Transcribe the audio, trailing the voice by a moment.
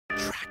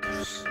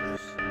Heavytrackerz.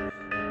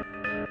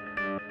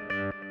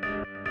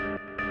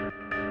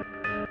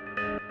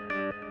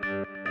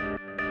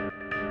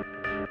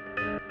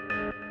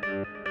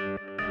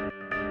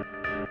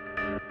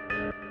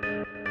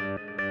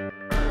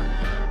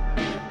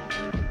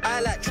 I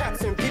like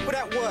traps and people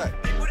that work.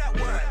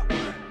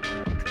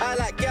 I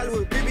like gal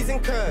with boobies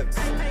and curves.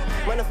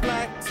 Man a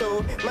fly,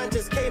 so man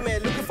just came here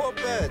looking for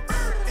birds.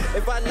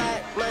 If I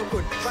like, man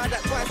could buy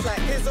that twice like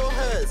his or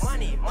hers.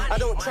 I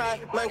don't try,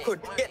 man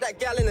could get that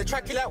gal in the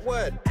tracky like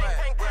word.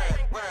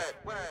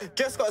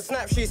 Just got a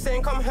snap, she's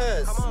saying come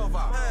hers.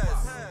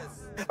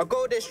 I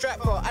go this strap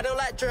car, I don't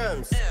like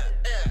germs.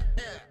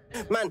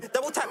 Man,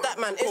 double tap that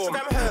man,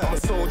 Instagram her. I'm a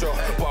soldier,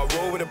 but I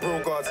roll with the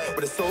bro guards, with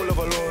the soul of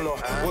a loner.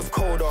 What's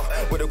colder?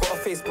 Where they got a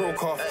face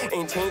broke off,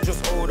 ain't changed,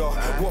 just older.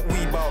 What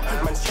we bout?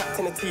 Man's trapped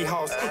in a tea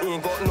house, he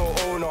ain't got no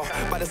owner.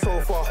 By the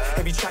sofa,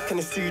 heavy track in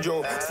the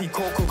studio, see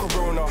Coke and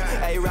Corona.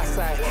 Hey,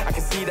 Rassai, I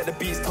can see that the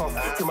beat's tough.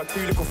 To my two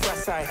little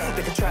fast eye,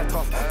 they can try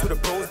tough. To the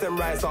bros, them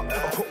rise up,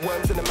 I put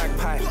worms in the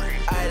magpie.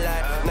 I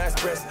like nice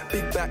breasts,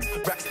 big backs,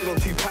 racks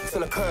spinning 2 packs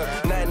on a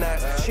curb. 9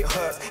 nights, shit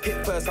hurts,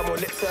 hit first, I'm on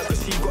lip service,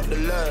 cause she got the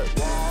lurk.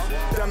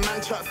 That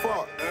man chat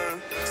far,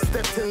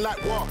 stepped in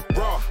like what?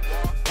 Raw,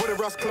 with a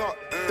Russ Clark.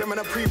 Them in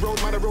a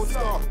pre-road, man a road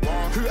star.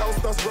 Who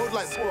else does road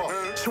like squat?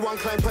 She want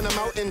climb on a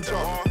mountain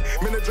top.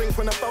 Men a drink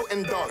from the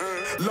fountain dark.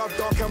 Love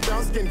dark and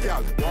brown skin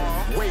gal.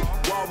 Wait,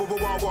 wah wah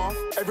wah wah.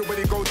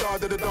 Everybody go da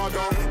da da da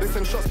da.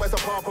 Listen shots by the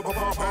papa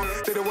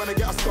papa. They don't wanna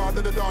get a scar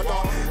da da da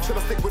da. Should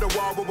I stick with a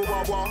wah wah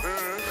wah wah?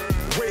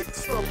 Wait,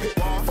 stop it.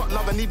 Fuck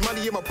love, I need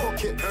money in my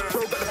pocket.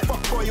 Bro got the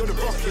fuck boy on the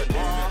rocket.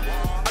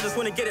 I just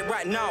wanna get it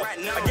right now.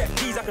 I get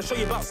keys, I can show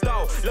you about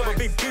style. Love a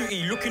big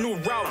booty, looking all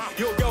round.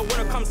 Your girl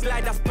wanna come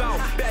slide, that's bound.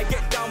 Better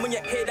get down when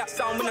you hear that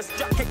sound. When the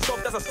strap kicks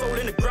off, there's a soul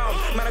in the ground.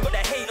 Man, I got the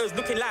haters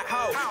looking like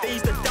how they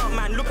used to doubt,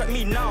 man, look at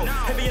me now.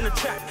 Heavy in the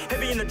track,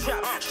 heavy in the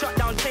trap. Shut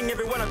down ting,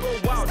 everyone I go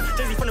wild.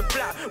 Jay-Z from the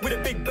flat, with a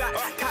big back.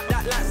 Cap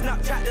that like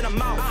Snapchat, then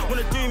I'm out.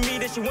 Wanna do me,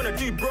 then she wanna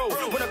do bro.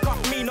 Wanna cuff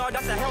me, nah,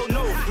 that's a hell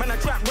no. Man, I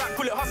trap rap,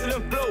 call it hustle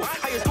and blow.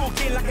 How you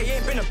talking like I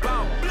ain't been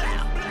about?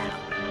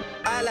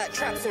 I like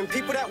traps and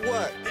people that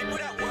work.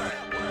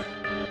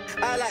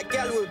 I like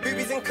gal with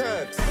boobies and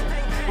curves.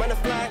 Man a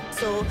fly,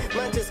 so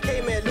man just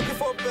came here looking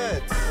for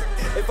birds.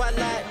 If I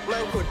like,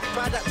 man could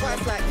buy that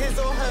twice like his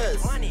or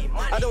hers.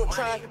 I don't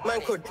try,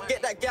 man could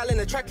get that gal in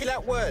the tracky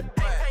like word.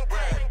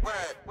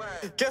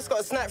 Just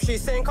got a snap,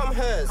 she's saying come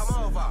hers.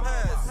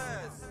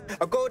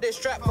 I go this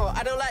strap car,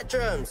 I don't like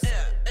germs.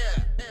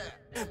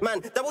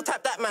 Man, double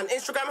tap that man,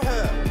 Instagram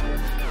her.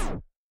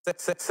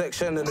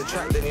 Section in the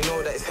track, then you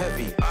know that it's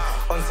heavy.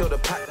 Until the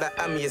pack, that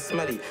ammy is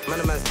smelly.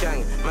 Man a man's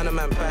gang, man a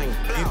man bang.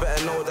 You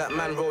better know that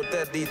man roll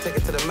deadly. Take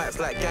it to the max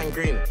like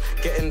gangrene.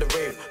 Get in the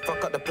rave,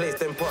 fuck up the place,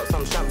 then put up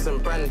some champs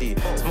and brandy.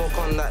 Smoke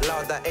on that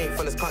loud, that ain't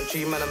from this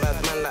country. Man a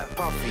bad man like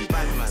Puffy.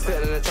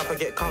 Sitting in the trap, I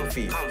get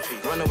comfy.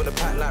 Running with a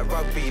pack like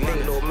rugby.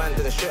 Link little man,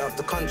 then straight up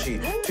the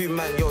country. 2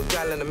 man, your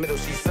gal in the middle,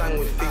 she sang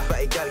with big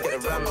batty gal, get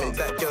a ramming.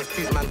 That girl's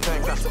cute, man,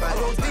 turn crash back.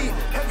 I roll deep,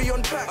 heavy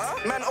on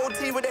tracks. Man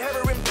OT with the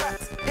heroin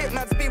packs. Hit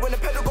mad speed when the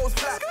pedal goes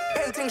flat.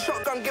 Painting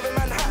shotgun, giving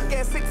man hat.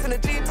 Getting 6 in the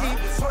GT.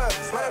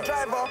 Swerve, man a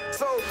driver.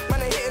 So,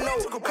 man a hitting no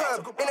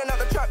curb. In and out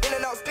the trap, in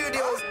and out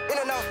studios. In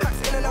and out packs,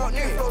 in and out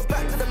new flows.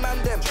 Back to the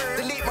man them.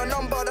 Delete my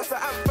number, that's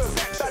an anthem.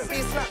 Bad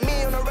B snap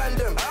me on a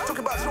random. Talk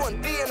about she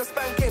want D and a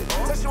spanking.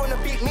 Said she wanna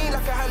beat me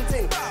like a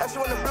hunting. And she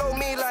wanna blow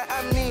me like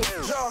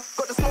amnesia.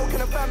 Got the smoke in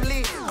the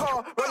family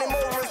car. Running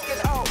over and skid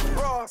out,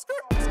 raw.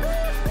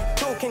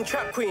 Talking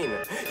trap queen,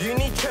 you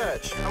need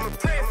church. I'ma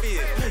pray for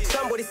you.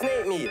 Somebody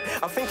snake me,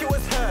 I think it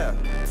was her.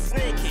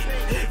 Snaky.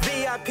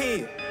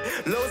 VIP,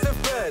 loads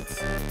of birds.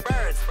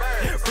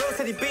 Bro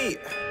said he beat,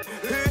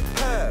 who,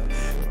 her.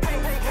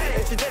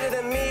 And she deader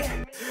than me,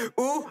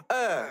 ooh,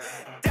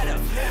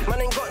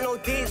 Man ain't got no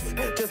deeds,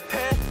 just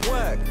pair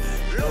work.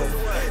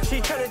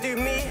 She tryna do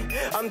me,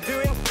 I'm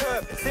doing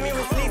curb. See me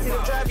with sleeves in the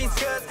drivey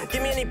skirts.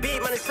 Give me any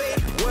beat, man, and say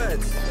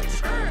words.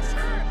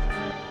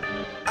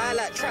 I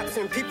like traps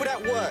and people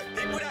that work.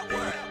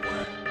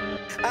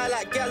 I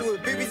like gal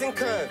with boobies and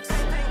curves.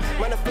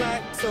 Man a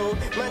fly, so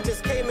man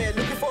just came here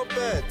looking for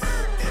birds.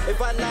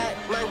 If I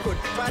like, man could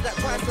buy that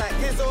twice like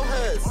his or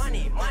hers.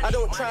 I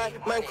don't try,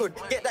 man could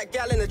get that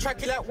gal in the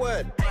tracky like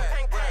word.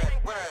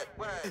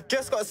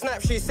 Just got a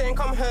snap, she's saying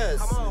come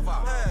hers.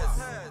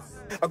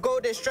 I go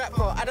this strap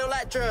car, I don't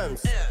like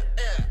germs.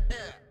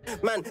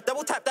 Man,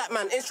 double tap that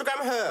man,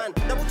 Instagram her. Man,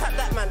 double tap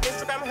that man,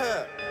 Instagram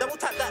her. Double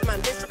tap that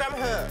man, Instagram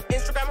her.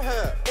 Instagram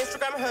her,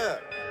 Instagram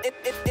her.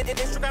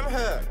 Instagram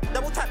her.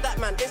 Double tap that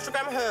man,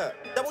 Instagram her.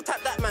 Double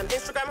tap that man,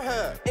 Instagram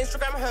her.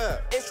 Instagram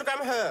her,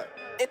 Instagram her.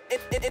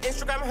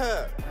 Instagram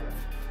her.